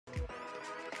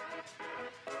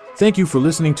Thank you for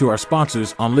listening to our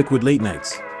sponsors on Liquid Late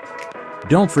Nights.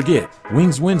 Don't forget,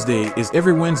 Wings Wednesday is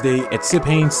every Wednesday at Sip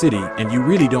Haines City, and you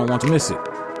really don't want to miss it.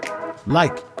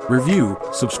 Like, review,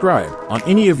 subscribe on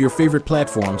any of your favorite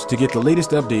platforms to get the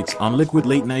latest updates on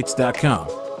liquidlatenights.com.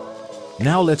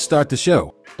 Now let's start the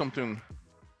show.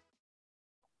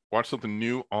 Watch something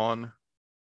new on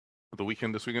the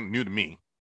weekend this weekend, new to me,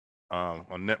 on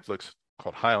Netflix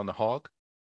called High on the Hog.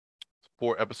 It's a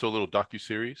 4-episode little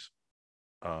docuseries.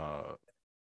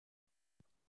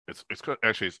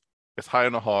 It's High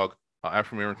on the Hog, how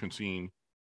African American scene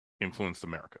influenced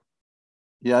America.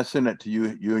 Yeah, I sent that to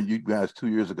you guys 2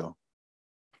 years ago.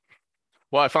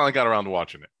 Well, I finally got around to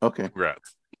watching it. Okay.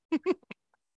 Congrats.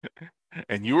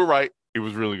 And you were right. It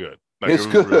was really good. It's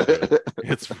good. Real good.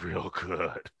 It's real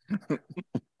good.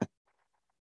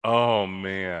 Oh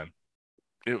man.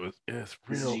 It's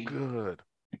real good.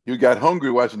 You got hungry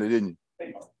watching it, didn't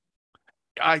you?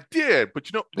 I did, but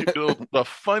the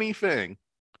funny thing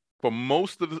for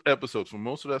most of the episodes, for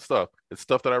most of that stuff, it's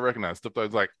stuff that I recognize. Stuff that I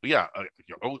was like, yeah,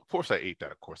 of course I ate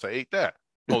that. Of course I ate that.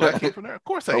 Oh, that came from there. Of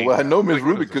course I ate that. I know Miss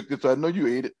Ruby cooked it, so I know you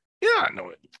ate it. Yeah, I know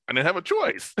it. I didn't have a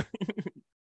choice.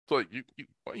 So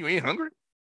you ain't hungry?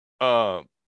 All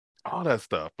that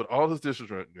stuff, but all this dishes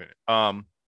were but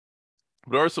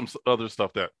there are some other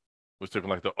stuff that was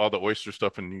different, like all the oyster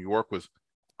stuff in New York was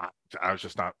I was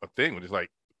just not a thing. It's like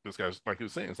this guy's like he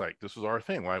was saying, it's like this was our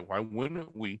thing. Why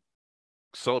wouldn't we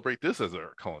celebrate this as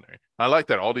our culinary? I like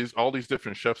that all these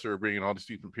different chefs are bringing all these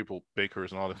different people,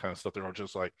 bakers and all that kind of stuff. They're all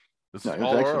just like this is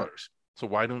all ours. So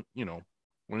why don't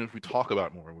we talk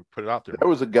about it more? We put it out there. There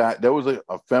was a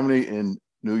family in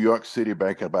New York City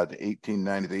back in about the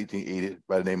 1890s, 1880s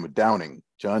by the name of Downing,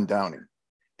 John Downing.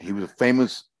 He was a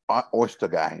famous oyster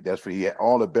guy. That's where he had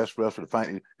all the best restaurants.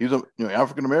 He was a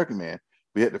African American man.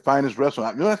 We had the finest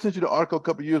restaurant. I sent you the article a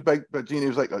couple of years back, but Gene, it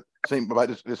was like saying about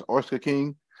this oyster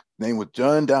king. His name was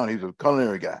John Downing. He was a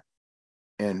culinary guy,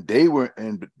 and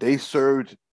they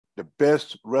served the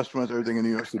best restaurants, everything in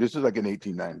New York City. This is like in the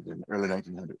 1890s, in the early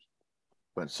 1900s.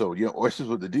 But so oysters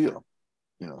were the deal.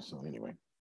 So anyway.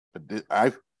 But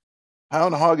High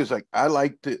on the Hog is like, I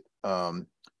liked it.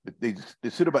 They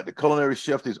said about the culinary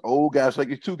chef, these old guys, like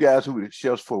these two guys who were the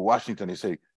chefs for Washington. They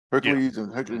say Hercules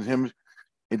and him.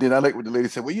 And then I like what the lady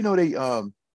said. Well,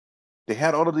 they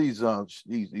had all of these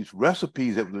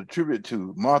recipes that were attributed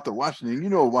to Martha Washington.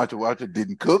 Martha Washington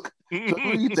didn't cook. So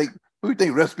who do you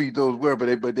think recipes those were?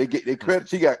 But they credit.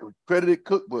 She got credited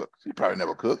cookbooks. She probably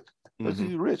never cooked. But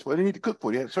she's rich. What do you need to cook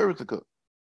for? They had servants to cook.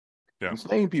 Yeah,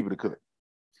 enslaving people to cook.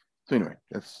 So anyway,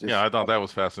 that's just, I thought that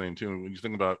was fascinating too. When you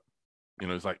think about,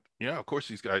 it's like, of course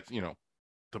these guys,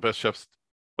 the best chefs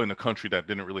in the country that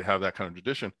didn't really have that kind of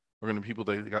tradition are going to be people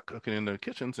that got cooking in the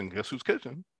kitchens, and guess whose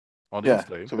kitchen? All these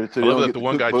slaves. So I love that the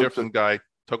one guy, Jefferson guy,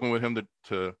 took him with him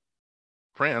to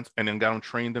France, and then got him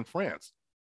trained in France.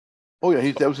 Oh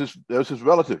yeah, that was his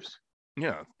relatives.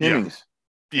 Yeah, Hemmings.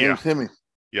 Yeah, Hemmings.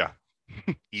 Yeah.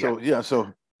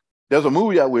 So there's a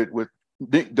movie out with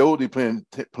Nick Doty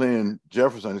playing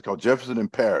Jefferson. It's called Jefferson in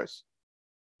Paris,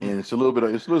 and it's a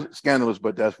little scandalous,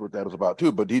 but that's what that was about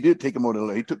too. But he did take him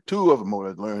over. He took two of them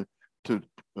over to learn to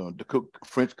cook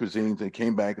French cuisines. They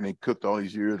came back and they cooked all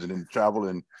these years, and then traveled,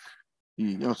 and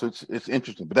so it's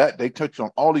interesting. But that they touched on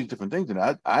all these different things, and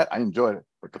I enjoyed it.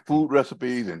 But the food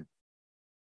recipes and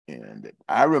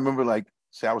I remember I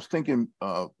was thinking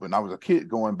when I was a kid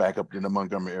going back up in the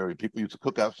Montgomery area, people used to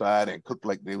cook outside and cook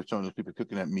like they were showing those people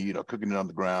cooking that meat or cooking it on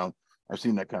the ground. I've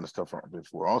seen that kind of stuff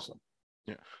before also.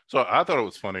 Yeah. So I thought it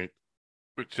was funny.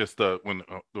 It's just when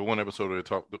the one episode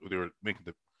they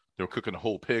were cooking a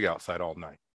whole pig outside all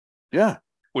night. Yeah.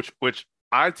 Which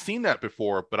I'd seen that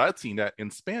before, but I'd seen that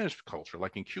in Spanish culture,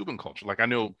 like in Cuban culture. Like I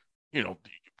know, you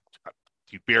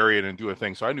bury it and do a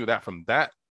thing. So I knew that from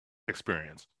that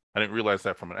experience. I didn't realize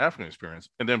that from an African experience.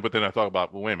 But then I thought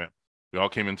about, well, wait a minute, we all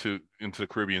came into the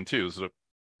Caribbean too. So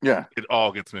yeah, it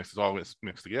all gets mixed. It's all gets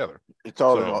mixed together. It's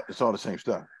all the same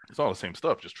stuff. It's all the same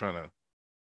stuff. Just trying to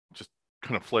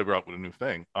kind of flavor out with a new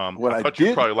thing. I thought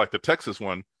you probably like the Texas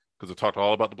one because it talked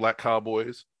all about the black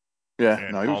cowboys. Yeah,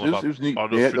 no, it was neat.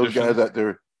 They had those guys out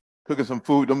there cooking some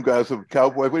food. Them guys, some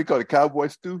cowboy. What do you call it? Cowboy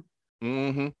stew.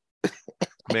 Mm-hmm.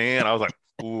 Man, I was like,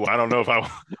 ooh, I don't know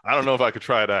if I could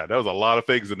try that. There was a lot of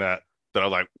things in that I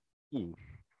was like,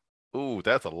 ooh,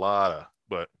 that's a lot of.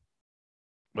 But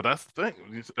that's the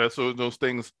thing. So those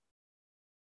things,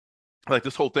 like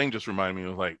this whole thing, just reminded me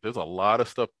of like, there's a lot of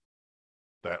stuff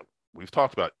that we've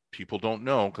talked about. People don't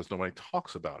know because nobody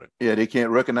talks about it. Yeah, they can't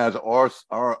recognize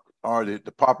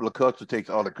the popular culture takes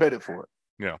all the credit for it.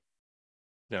 Yeah.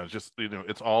 It's just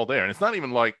it's all there, and it's not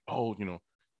even like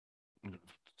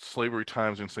slavery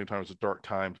times and same time as the dark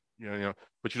times.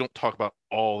 but you don't talk about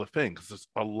all the things. There's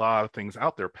a lot of things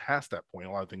out there past that point,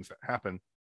 a lot of things that happen.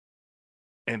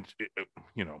 And,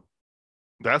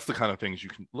 that's the kind of things you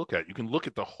can look at. You can look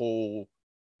at the whole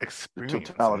experience.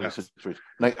 The totality of the situation.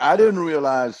 Like, I didn't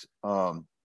realize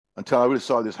until I really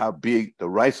saw this, how big the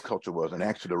rice culture was. And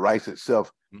actually the rice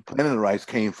itself, planting the rice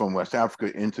came from West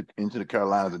Africa into the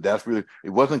Carolinas. And that's really, it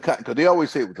wasn't cotton, because they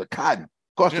always say it was the cotton.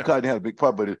 Of course, the cotton had a big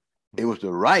part, but it was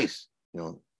the rice,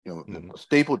 the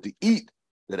staple to eat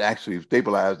that actually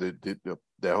stabilized the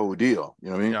whole deal. You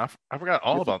know what I mean? Yeah, I forgot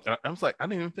all about that. I was like, I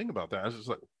didn't even think about that. I was just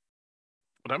like,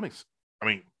 well, that makes,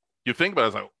 you think about it,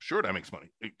 it's like, sure, that makes money,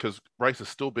 because rice is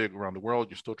still big around the world.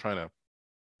 You're still trying to,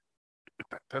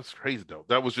 that's crazy though.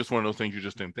 That was just one of those things you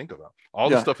just didn't think about.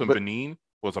 All the stuff in Benin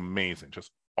was amazing.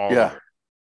 Just all of it.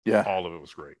 Yeah. All of it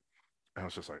was great. And I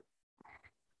was just like,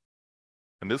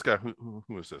 and this guy, who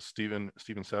is this? Steven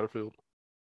Satterfield?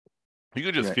 You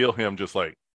could just feel him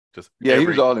he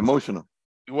was all emotional.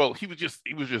 Well, he was just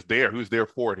there. He was there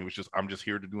for it. He was just, I'm just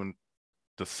here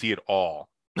to see it all.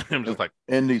 I'm just like,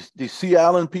 and the Sea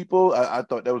Island people, I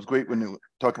thought that was great when they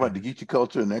talk about the Geechee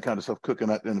culture and that kind of stuff, cooking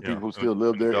out there, and the people who still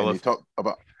live there, and they talk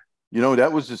about,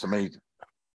 that was just amazing.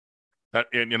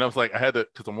 And I was like, I had to,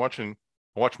 because I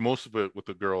watched most of it with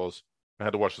the girls. I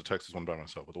had to watch the Texas one by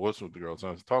myself, but the rest with the girls. And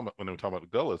I was talking about, when they were talking about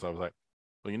the Gullas, I was like,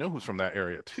 well, who's from that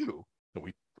area too?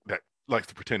 That likes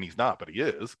to pretend he's not, but he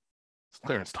is. It's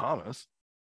Clarence Thomas.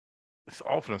 It's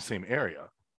all from the same area.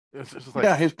 It's just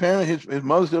like, his parents, his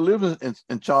mother still lives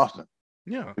in Charleston.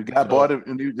 Yeah, the guy bought it,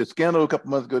 and the scandal a couple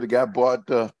months ago. The guy bought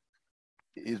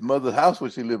his mother's house,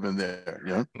 which he lived in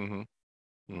there.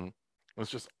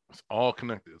 It's all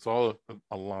connected. It's all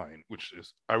a line, which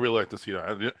is, I really like to see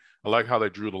that. I like how they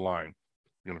drew the line.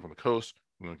 We're going from the coast.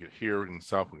 We're going to get here in the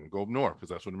south. We're going to go up north because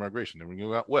that's where the migration. Then we're going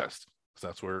to go out west because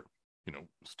that's where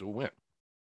still went.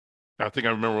 I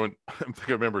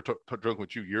remember talking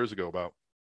with you years ago about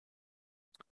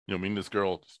meeting this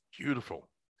girl, this beautiful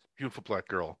black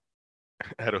girl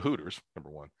at a Hooters, number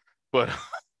one, but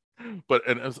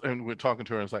we're talking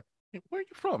to her, and it's like, hey, where are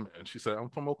you from? And she said, I'm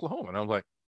from Oklahoma. And I was like,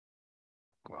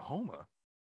 Oklahoma?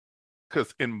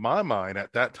 Because in my mind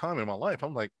at that time in my life,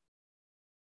 I'm like,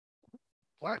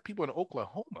 black people in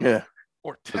Oklahoma,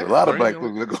 or Texas, there's a lot of black people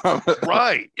in Oklahoma,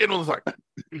 right? It was like,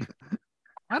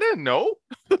 I didn't know.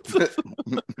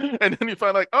 And then you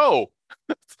find like, oh,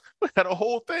 we had a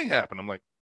whole thing happen. I'm like,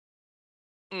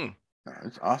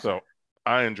 it's awesome. So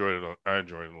I enjoyed it. I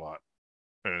enjoyed it a lot,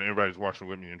 and everybody's watching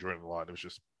with me enjoyed it a lot. It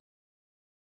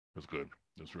was good.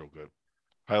 It was real good.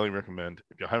 Highly recommend.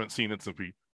 If you haven't seen it since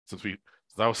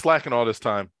I was slacking all this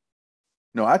time.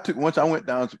 No, once I went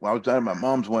down. I was down at my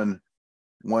mom's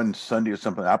one Sunday or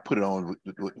something. I put it on with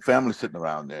the family sitting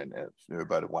around there, and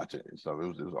everybody watching it. So it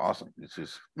was awesome. It's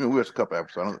just, we watched a couple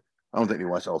episodes. I don't think they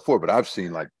watched all four, but I've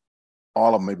seen like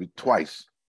all of them maybe twice.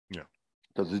 Yeah,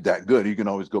 because it's that good. You can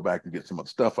always go back and get some other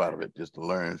stuff out of it just to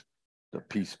learn, to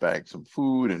piece back some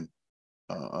food and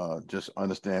just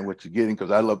understand what you're getting.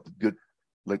 Because I love the good,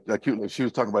 like she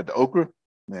was talking about the okra.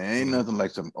 Man, ain't nothing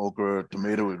like some okra,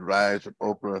 tomato with rice with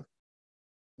okra.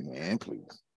 Man,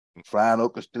 please. Fried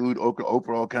okra, stewed okra,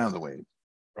 all kinds of ways.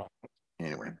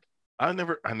 Anyway, I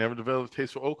never developed a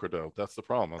taste for okra though. That's the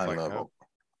problem. I love okra.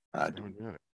 I do.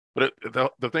 But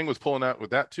the thing was pulling out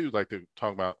with that too, like they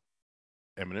talk about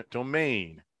eminent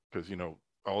domain, because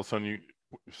all of a sudden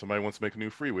if somebody wants to make a new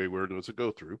freeway, where does it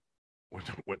go through? What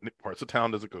parts of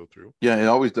town does it go through? Yeah, it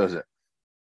always does it.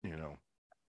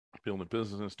 Building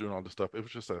business, doing all this stuff. It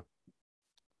was just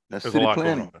that's city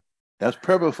planning. That's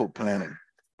purposeful planning.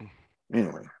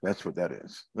 Anyway, that's what that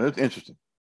is. That's interesting.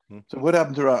 So what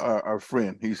happened to our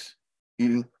friend? He's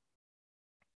eating?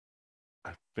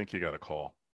 I think he got a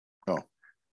call. Oh,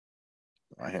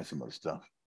 I had some other stuff.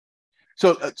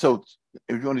 So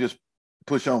if you want to just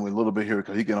push on with a little bit here,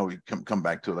 because he can always come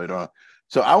back to it later on.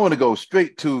 So I want to go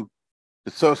straight to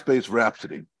the Subspace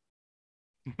Rhapsody.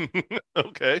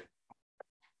 Okay.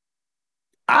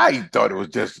 I thought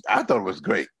it was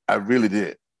great. I really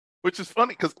did. Which is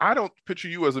funny because I don't picture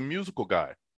you as a musical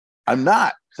guy. I'm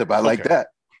not, except I like that.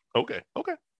 Okay.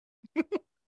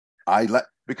 I like,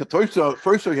 because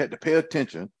first you had to pay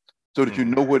attention so that you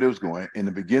know where it was going. In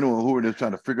the beginning, when they were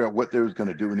trying to figure out what they was going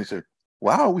to do, and they said,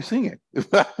 "Why are we singing?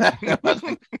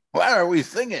 Why are we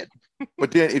singing?" But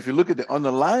then, if you look at the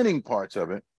underlining parts of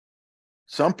it,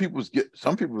 some people was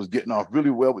getting off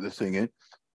really well with the singing.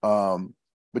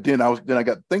 But then I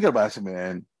got thinking about it. I said,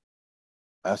 man,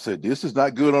 this is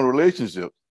not good on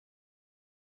relationships,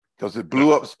 because it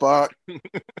blew up Spock.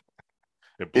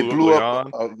 It blew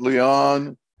up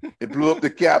Leon. It blew up the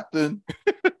captain.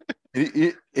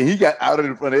 And he got out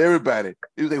in front of everybody.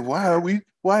 He was like, why are we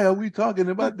why are we talking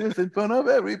about this in front of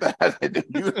everybody?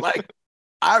 You was like,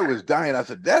 I was dying. I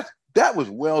said, that was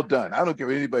well done. I don't care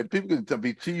what anybody. People can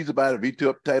be cheesed about it, be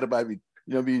too uptight about it.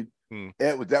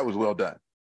 That was well done.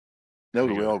 That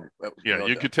was well. Yeah, well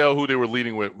you done. could tell who they were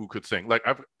leading with, who could sing.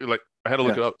 I had to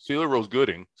look it up. Celia Rose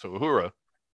Gooding, so Uhura,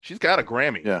 she's got a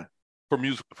Grammy. Yeah. For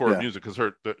music because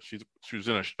she was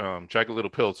in a Jagged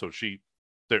Little Pill, so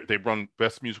they run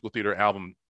Best Musical Theater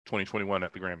Album 2021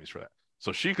 at the Grammys for that,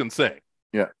 so she can sing.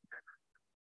 Yeah,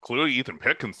 clearly Ethan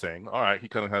Peck can sing. All right, he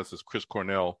kind of has this Chris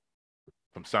Cornell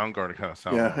from Soundgarden kind of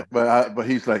sound. Yeah, but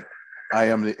he's like, I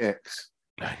am the X.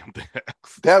 I am the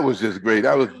X. That was just great.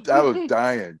 I was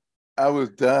dying. I was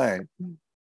dying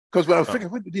because when I was thinking,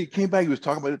 when he came back, he was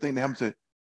talking about the thing. They said,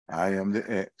 I am the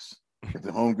X.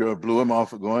 The homegirl blew him off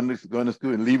for going to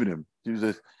school and leaving him. She was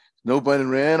just nobody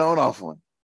ran on off one.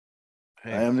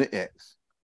 Hey. I am the X.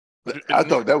 I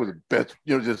thought that was the best,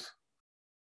 just.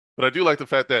 But I do like the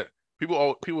fact that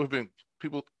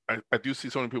I do see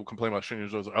so many people complain about Stranger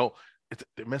Things. Oh,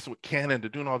 they're messing with canon, they're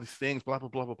doing all these things, blah blah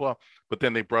blah blah blah. But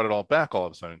then they brought it all back all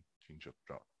of a sudden.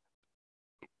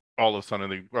 All of a sudden,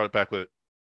 they brought it back with,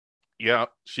 yeah,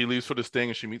 she leaves for this thing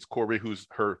and she meets Corby, who's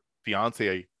her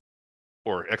fiance.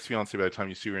 Or ex-fiance by the time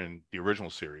you see her in the original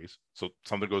series. So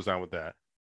something goes down with that.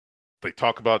 They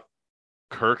talk about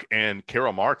Kirk and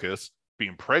Carol Marcus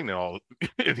being pregnant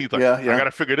and he's like, I got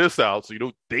to figure this out. So,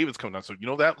 David's coming down. So,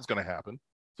 that was going to happen.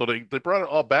 So they brought it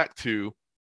all back to,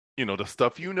 the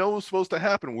stuff was supposed to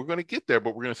happen. We're going to get there,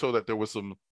 but we're going to show that there was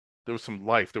some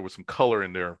life, there was some color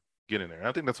in there getting there. And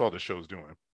I think that's all the show's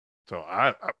doing. So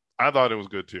I thought it was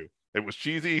good too. It was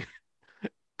cheesy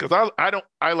because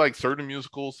I like certain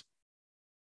musicals.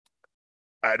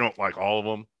 I don't like all of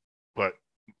them, but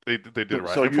they did it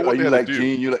right. So you like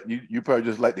Gene? You probably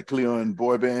just like the Cleon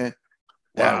boy band.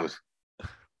 That was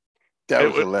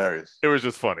hilarious. It was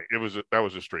just funny. That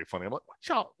was just straight funny. I'm like,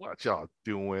 what y'all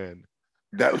doing?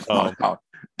 That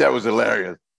was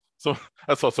hilarious. So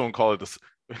I saw someone call it this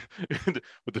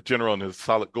with the general and his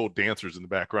solid gold dancers in the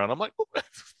background. I'm like,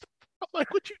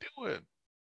 what you doing?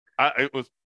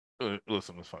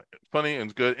 Listen, it was funny. It's funny and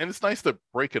it's good, and it's nice to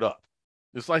break it up.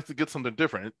 It's nice to get something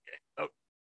different.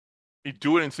 You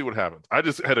do it and see what happens. I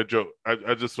just had a joke.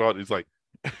 I just thought it's like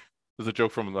there's a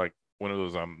joke from like one of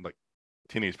those like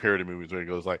teenage parody movies where he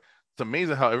goes like, it's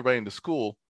amazing how everybody in the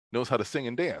school knows how to sing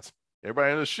and dance.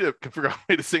 Everybody on the ship can figure out a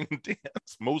way to sing and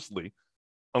dance, mostly.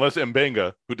 Unless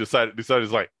Mbenga, who decided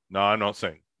is like, no, I'm not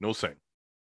sing. No sing.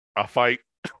 I'll fight.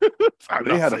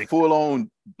 They had a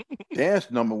full-on dance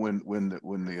number when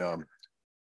the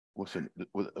what's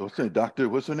her doctor?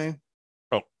 What's her name?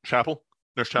 Oh, Chapel.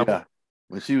 There's Chapel. Yeah.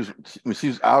 When she was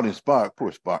out in Spark,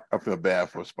 poor Spark. I feel bad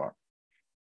for Spark.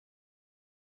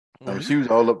 She was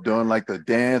all up doing like the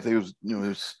dance. It was, it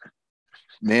was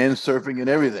man surfing and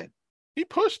everything. He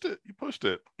pushed it.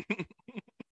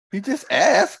 He just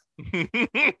asked. And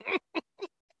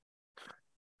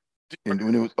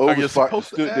when it was over, Spark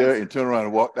stood there and turned around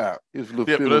and walked out. But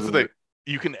that's the thing.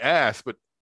 You can ask, but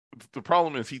the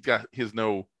problem is you got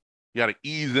to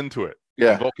ease into it.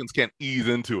 Yeah. Vulcans can't ease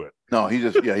into it. No, he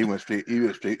went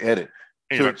straight at it.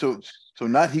 So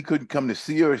not he couldn't come to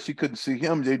see her, she couldn't see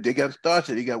him. They got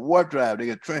starship, they got warp drive,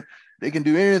 they can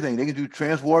do anything. They can do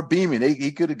transwarp beaming.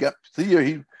 He could have got see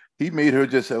her. He made her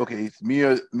just say, okay, it's me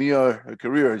or her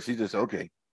career. And she just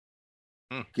okay.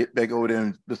 Get back over there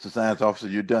and Mr. Science Officer,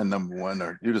 you're done, number one,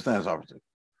 or you're the science officer.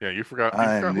 Yeah, you forgot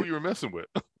who you were messing with.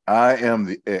 I am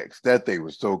the X. That thing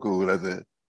was so cool. I said,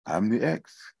 I'm the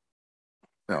X.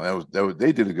 No, that was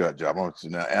they did a good job.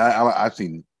 I've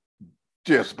seen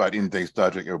just about anything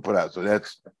Star Trek ever put out. So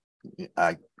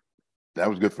that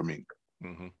was good for me.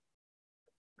 Mm-hmm.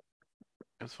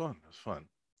 It's fun.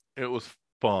 It was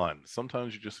fun.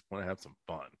 Sometimes you just want to have some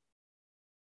fun.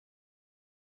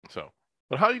 So,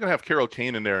 but how are you gonna have Carol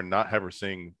Kane in there and not have her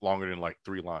sing longer than like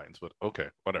 3 lines? But okay,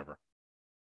 whatever.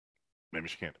 Maybe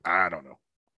she can't. I don't know.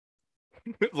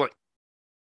 It's like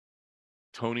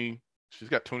Tony. She's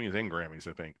got Tonys and Grammys,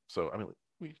 I think. So I mean, what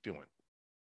are you doing?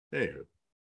 Hey.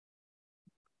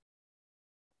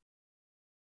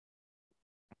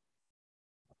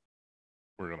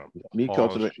 We're gonna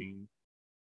pause.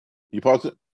 You pause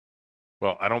it?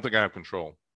 Well, I don't think I have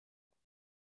control.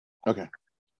 Okay.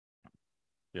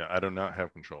 Yeah, I do not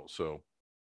have control. So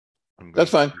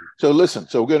that's fine. So listen.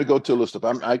 So we're going to go to a list of.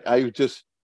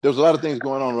 There's a lot of things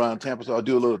going on around Tampa, so I'll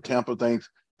do a little Tampa things.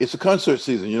 It's a concert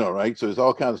season, right? So there's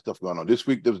all kinds of stuff going on. This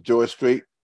week there was George Strait.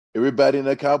 Everybody in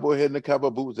that cowboy head and the cowboy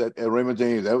boots at Raymond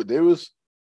James. It was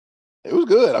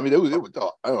good. I mean, it was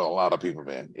a lot of people,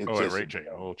 man. At Ray J.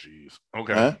 Oh, geez.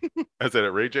 Okay. Huh? I said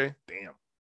at Ray J. Damn.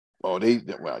 Oh,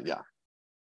 yeah.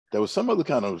 there was some other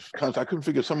kind of concert. I couldn't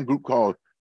figure some group called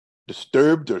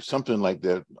Disturbed or something like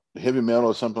that, heavy metal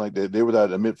or something like that. They were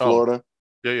out of mid Florida.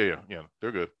 Yeah.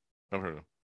 They're good. I've heard of them.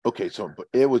 Okay, so but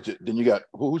it was then you got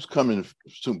who's coming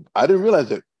soon. I didn't realize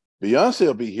that Beyonce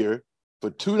will be here for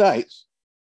 2 nights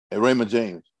at Raymond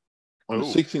James on the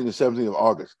 16th and 17th of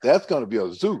August. That's going to be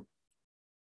a zoo.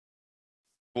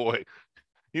 Boy,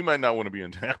 you might not want to be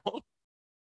in town.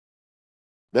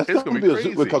 That's going to be a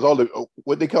zoo because all the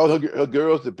what they call her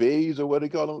girls, the bays, or what they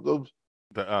call them, those.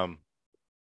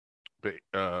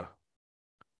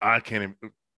 I can't even.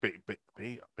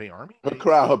 Bay Army? Her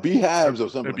crowd, her beehives or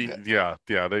something like that.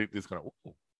 Yeah. It's gonna.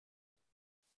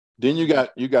 Then you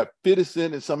got 50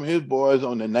 Cent and some of his boys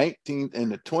on the 19th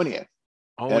and the 20th.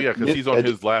 Oh yeah, because he's on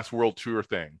his last world tour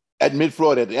thing at mid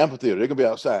Florida at the amphitheater. They're gonna be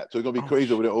outside, so it's gonna be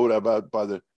crazy over there. By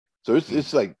the. So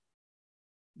it's like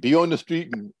be on the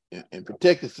street and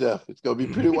protect yourself. It's gonna be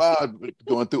pretty wild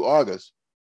going through August.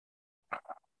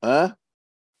 Huh?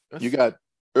 You got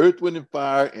Earth, Wind and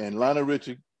Fire and Lionel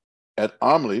Richie at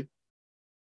Armley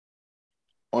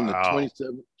on the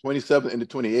 27th and the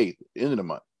 28th, end of the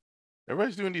month.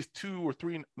 Everybody's doing these 2 or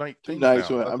 3 night things now. That's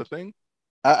the thing.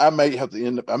 I may have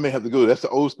to I may have to go. That's the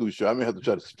old school show. I may have to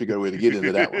try to figure out a way to get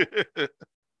into that one.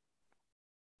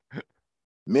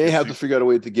 May have to figure out a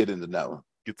way to get into that one.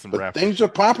 Get some but things are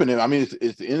popping. I mean,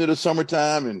 it's the end of the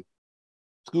summertime and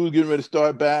school's getting ready to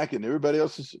start back, and everybody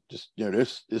else is just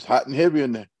it's hot and heavy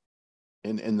in the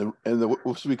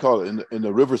what we call it in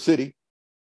the River City.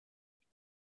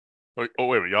 Oh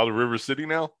wait, y'all the River City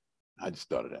now? I just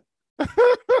started that.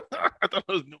 I thought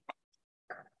it was new.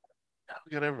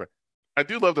 Whatever. I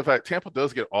do love the fact Tampa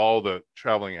does get all the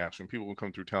traveling action. People will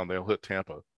come through town, they'll hit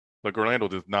Tampa. Like Orlando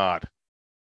does not.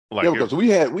 Like because we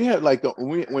had like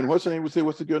when what's her name would say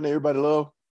what's the girl name everybody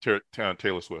loved?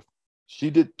 Taylor Swift. She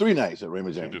did 3 nights at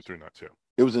Raymond James. She did 3 nights, yeah.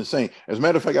 It was insane. As a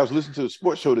matter of fact, I was listening to a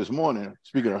sports show this morning,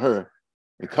 speaking of her,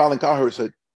 and Colin Cowherd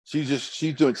said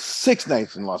she's doing 6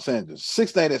 nights in Los Angeles,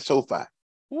 6 nights at SoFi.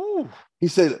 Ooh. He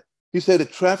said the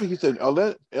traffic,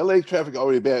 LA traffic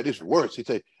already bad, it's worse. He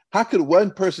said, how could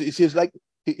one person, he said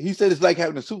it's like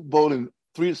having a Super Bowl in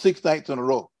 6 nights in a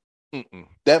row.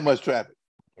 That much traffic.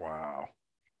 Wow.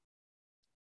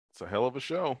 It's a hell of a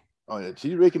show. Oh yeah,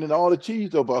 she's raking in all the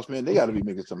cheese though, boss man. They got to be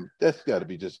making that's got to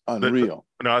be just unreal.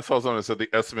 No, I saw something that said the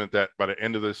estimate that by the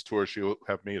end of this tour, she'll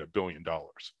have made $1 billion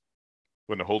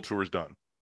when the whole tour is done.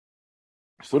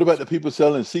 What about the people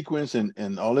selling sequins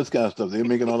and all this kind of stuff? They're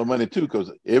making all the money too, because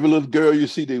every little girl you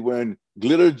see, they wearing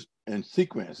glitter and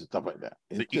sequins and stuff like that.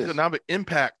 The economic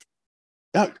impact.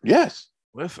 Yes.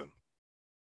 Listen,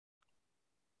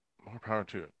 more power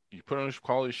to it. You put on a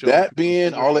quality show. That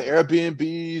being all the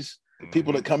Airbnbs, the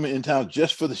people that come in town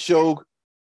just for the show,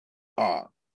 the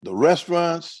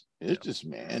restaurants. It's just,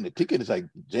 man, the ticket is like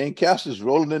Jane Castor's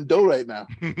rolling in dough right now.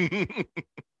 The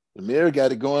mayor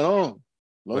got it going on.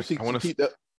 Long as she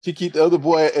keep the other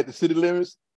boy at the city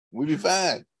limits, we'll be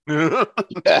fine.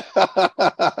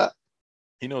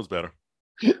 He knows better.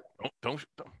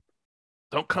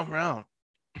 Don't come around.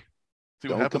 See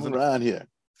what happens around here.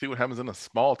 See what happens in a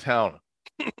small town.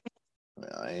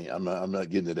 I'm not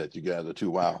getting to that. You guys are too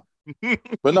wild.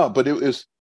 But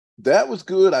that was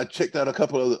good. I checked out a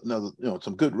couple of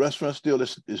some good restaurants still.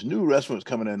 There's new restaurants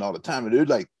coming in all the time, and they're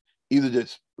like either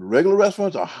just regular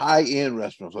restaurants or high-end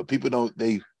restaurants where people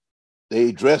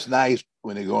they dress nice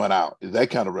when they're going out. It's that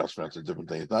kind of restaurants and different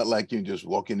things. It's not like you can just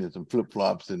walk in some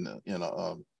flip-flops and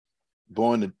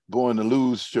born to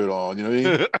lose shirt on, you know what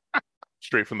I mean?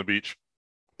 Straight from the beach.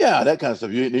 Yeah, that kind of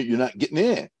stuff. You're not getting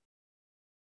in.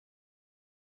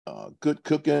 Good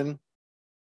cooking,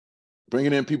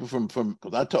 bringing in people from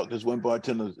because I talked to this one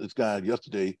bartender, this guy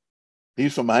yesterday.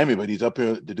 He's from Miami, but he's up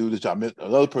here to do this job. I met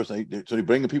another person, so they're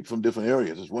bringing people from different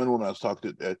areas. There's one woman I was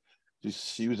talking to.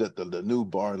 She was at the new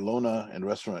Barcelona and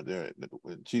restaurant there.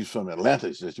 She's from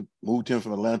Atlanta. She moved here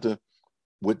from Atlanta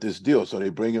with this deal. So they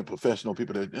bring in professional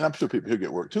people and I'm sure people here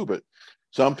get work too, but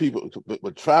some people,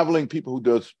 but traveling people who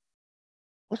does,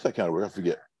 what's that kind of work? I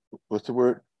forget. What's the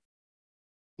word?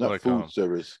 Not like food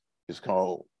service. It's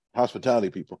called hospitality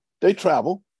people. They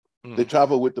travel. They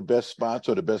travel with the best spots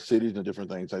or the best cities and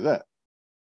different things like that.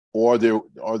 Or they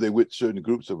with certain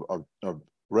groups of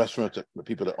restaurants, the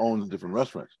people that own the different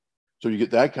restaurants. So you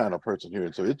get that kind of person here.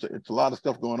 And so it's a lot of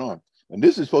stuff going on. And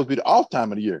this is supposed to be the off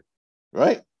time of the year,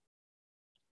 right?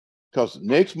 Because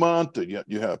next month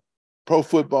you have pro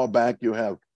football back, you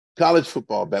have college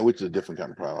football back, which is a different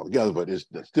kind of problem altogether, but it's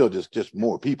still just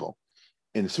more people.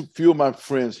 And a few of my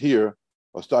friends here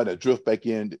are starting to drift back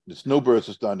in. The snowbirds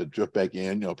are starting to drift back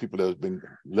in. People that have been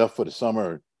left for the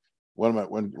summer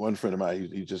one friend of mine,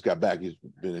 he just got back. He's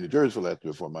been in New Jersey for the last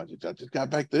 3 or 4 months. I just got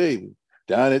back today.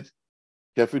 Down at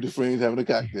Cafe de Friends having a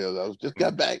cocktail. I was just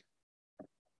got back.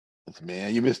 I said,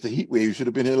 man, you missed the heat wave. You should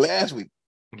have been here last week.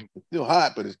 It's still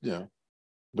hot, but it's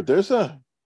but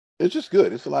it's just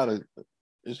good. It's just a lot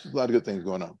of good things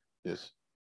going on. Yes,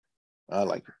 I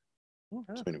like it.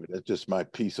 Okay. So anyway, that's just my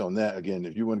piece on that. Again,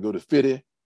 if you want to go to Fitty,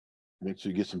 make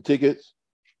sure you get some tickets.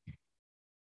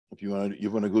 If you want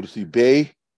to go to see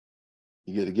Bay,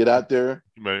 you got to get out there.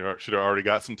 You should have already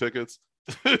got some tickets.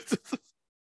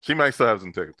 She might still have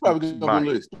some tickets. Probably gonna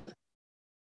be list.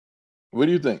 What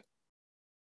do you think?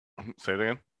 Say it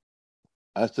again.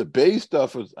 That's the Bay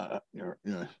stuff is,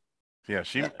 Yeah,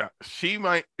 she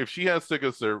might, if she has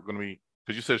tickets, they're going to be,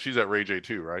 because you said she's at Ray J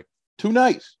too, right? 2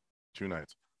 nights. 2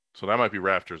 nights. So that might be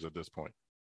rafters at this point.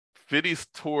 Fiddy's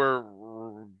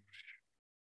tour,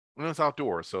 it's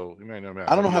outdoors, so you may know.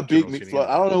 I don't know how big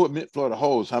Florida. I don't know what Mid Florida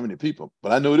holds, how many people,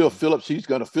 but I know they'll fill up. She's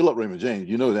going to fill up Raymond James.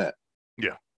 You know that.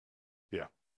 Yeah.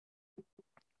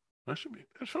 That should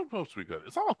supposed to be good.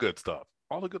 It's all good stuff.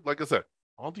 All the good, like I said,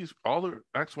 all the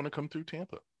acts want to come through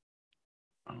Tampa.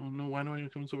 I don't know why nobody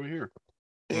comes over here.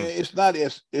 It's not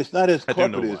as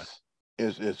corporate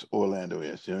as Orlando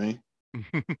is. You know what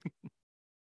I mean?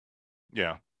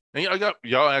 Yeah, and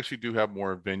y'all actually do have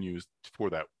more venues for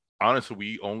that. Honestly,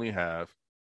 we only have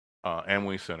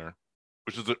Amway Center,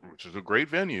 which is a great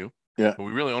venue. Yeah, but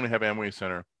we really only have Amway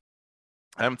Center.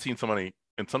 I haven't seen somebody,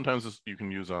 and sometimes you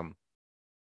can use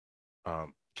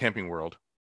Camping World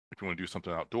if you want to do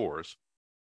something outdoors.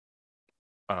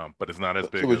 But it's not as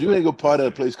big. So would you want to go part of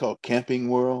a place called Camping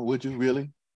World? Would you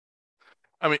really?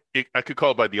 I mean, I could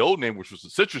call it by the old name, which was the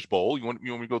Citrus Bowl. You want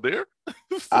me to go there?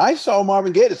 I saw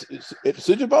Marvin Gaye at the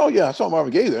Citrus Bowl. Yeah, I saw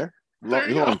Marvin Gaye there a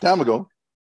long time ago.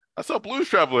 I saw Blues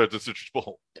Traveler at the Citrus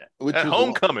Bowl. At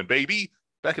homecoming, baby.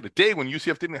 Back in the day when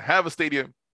UCF didn't have a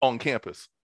stadium on campus.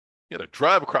 You had to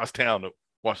drive across town to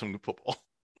watch some football.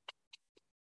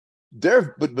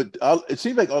 But it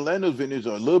seems like Orlando's venues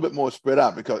are a little bit more spread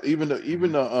out because even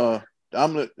the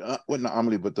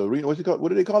Amelie, but the arena, what's it called? What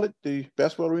do they call it? The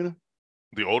basketball arena?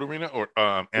 The old arena or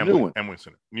Amway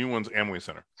Center? New one's Amway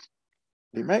Center.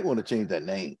 They might want to change that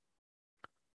name.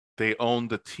 They own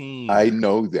the team. I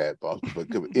know that, boss. But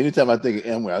anytime I think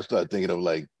of Amway, I start thinking of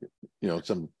like,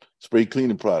 some spray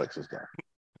cleaning products and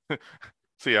stuff.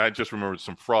 See, I just remembered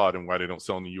some fraud and why they don't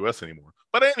sell in the U.S. anymore.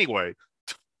 But anyway.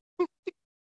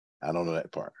 I don't know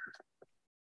that part.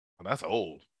 Well, that's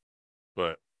old.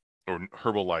 Or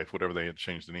Herbalife, whatever they had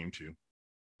changed the name to.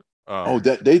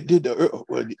 That they did that's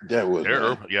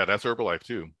Herbalife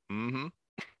too. Mm-hmm.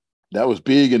 That was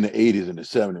big in the 80s and the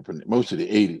 70s, most of the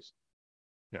 80s.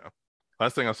 Yeah.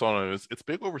 Last thing I saw is it's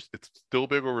still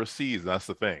big overseas. That's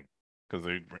the thing. Because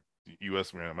the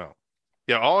US ran them out.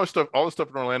 Yeah, all the stuff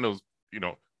in Orlando's,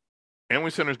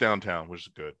 Amway Center's downtown, which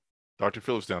is good. Dr.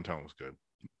 Phillips downtown was good.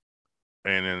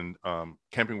 And then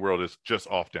Camping World is just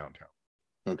off downtown.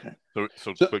 Okay.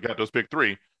 So we got those big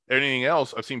 3. Anything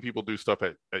else, I've seen people do stuff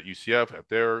at UCF at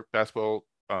their basketball.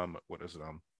 What is it?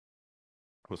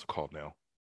 What's it called now?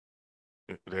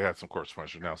 They had some court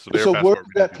sponsors now. So where's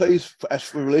that place as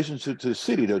for relationship to the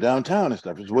city, though, downtown and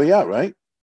stuff? It's way out, right?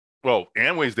 Well,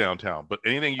 Amway's downtown, but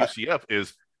anything UCF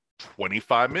is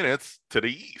 25 minutes to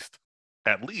the east,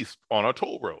 at least on a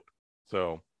toll road.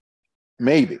 So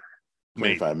maybe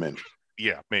 25 minutes.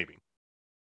 Yeah, maybe.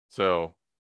 So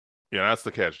yeah, that's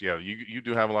the catch. Yeah, you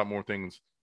do have a lot more things,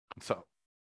 so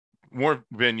more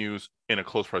venues in a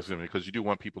close proximity because you do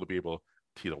want people to be able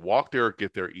to either walk there or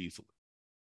get there easily.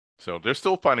 So they're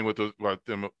still fighting with them about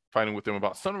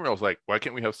Sunrails. Like, why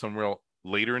can't we have Sunrail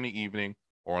later in the evening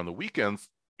or on the weekends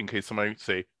in case somebody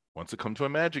wants to come to a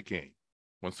Magic game,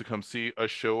 wants to come see a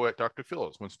show at Dr.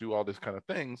 Phillips, wants to do all this kind of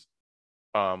things,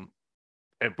 but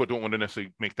don't want to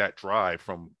necessarily make that drive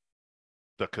from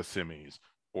the Kissimmees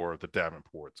or the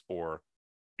Davenports or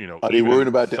Are they worried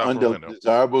about the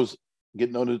undesirables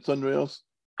getting on the Sunrails?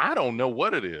 I don't know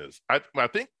what it is. I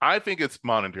think it's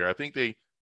monetary. I think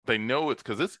they know it's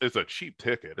because it's a cheap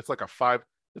ticket. It's like a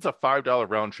 $5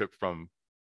 round trip from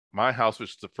my house,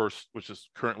 which is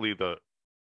currently the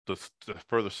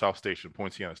further south station,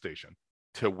 Poinciana Station,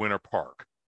 to Winter Park.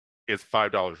 It's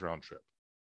 $5 round trip.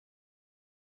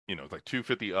 It's like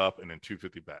 $2.50 up and then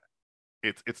 $2.50 back.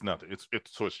 It's nothing.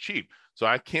 It's cheap. So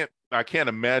I can't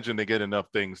imagine they get enough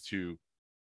things to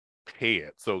pay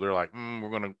it. So they're like,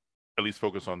 we're gonna at least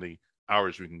focus on the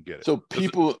hours we can get it. So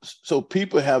people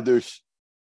have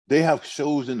they have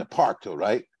shows in the park though,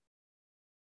 right?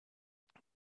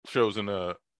 Shows in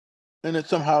the and then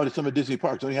somehow some of Disney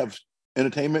parks don't you have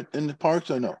entertainment in the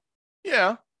parks or no?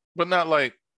 Yeah, but not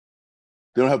like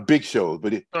They don't have big shows,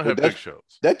 but don't have big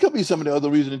shows. That could be some of the other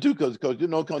reasoning too, because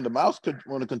the mouse could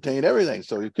want to contain everything,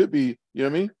 so it could be, you know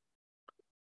what I mean?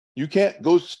 You can't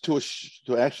go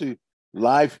to actually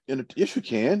live yes, you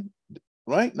can,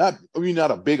 right? Not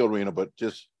a big arena, but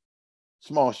just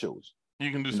small shows.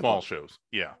 You can do small shows,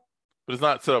 yeah, but it's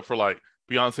not set up for like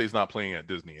Beyonce's not playing at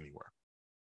Disney anywhere,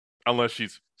 unless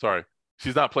she's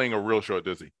not playing a real show at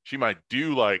Disney. She might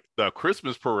do like the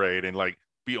Christmas parade and like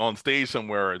be on stage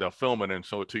somewhere. They'll film it and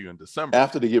show it to you in December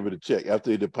after they give her the check, after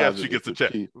they deposit. After she gets the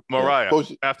check, Mariah.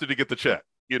 After they get the check.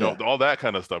 You know, all that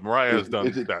kind of stuff. Mariah has done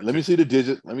that. Let me see the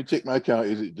digit. Let me check my account.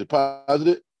 Is it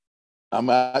deposited? I'm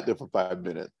out there for 5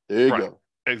 minutes. There you go.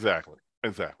 Exactly.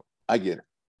 I get it.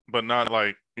 But not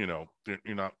like, you're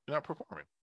not performing.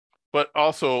 But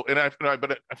also, I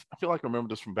feel like I remember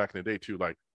this from back in the day too.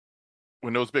 Like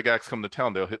when those big acts come to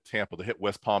town, they'll hit Tampa, they'll hit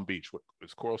West Palm Beach. What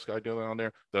is Coral Sky doing down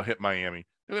there? They'll hit Miami.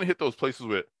 They're gonna hit those places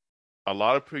with a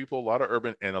lot of people, a lot of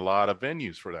urban, and a lot of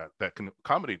venues for that can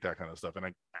accommodate that kind of stuff.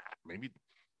 And maybe.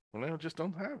 Well, they just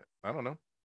don't have it. I don't know.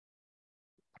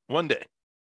 One day.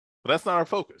 But that's not our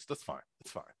focus. That's fine.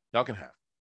 It's fine. Y'all can have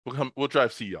it. We'll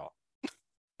drive see y'all.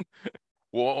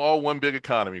 We're all one big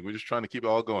economy. We're just trying to keep it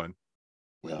all going.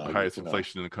 Well, the highest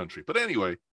inflation in the country. But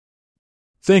anyway.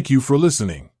 Thank you for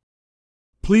listening.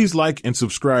 Please like and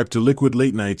subscribe to Liquid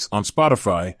Late Nights on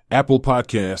Spotify, Apple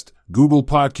Podcast, Google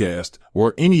Podcast,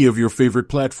 or any of your favorite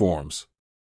platforms.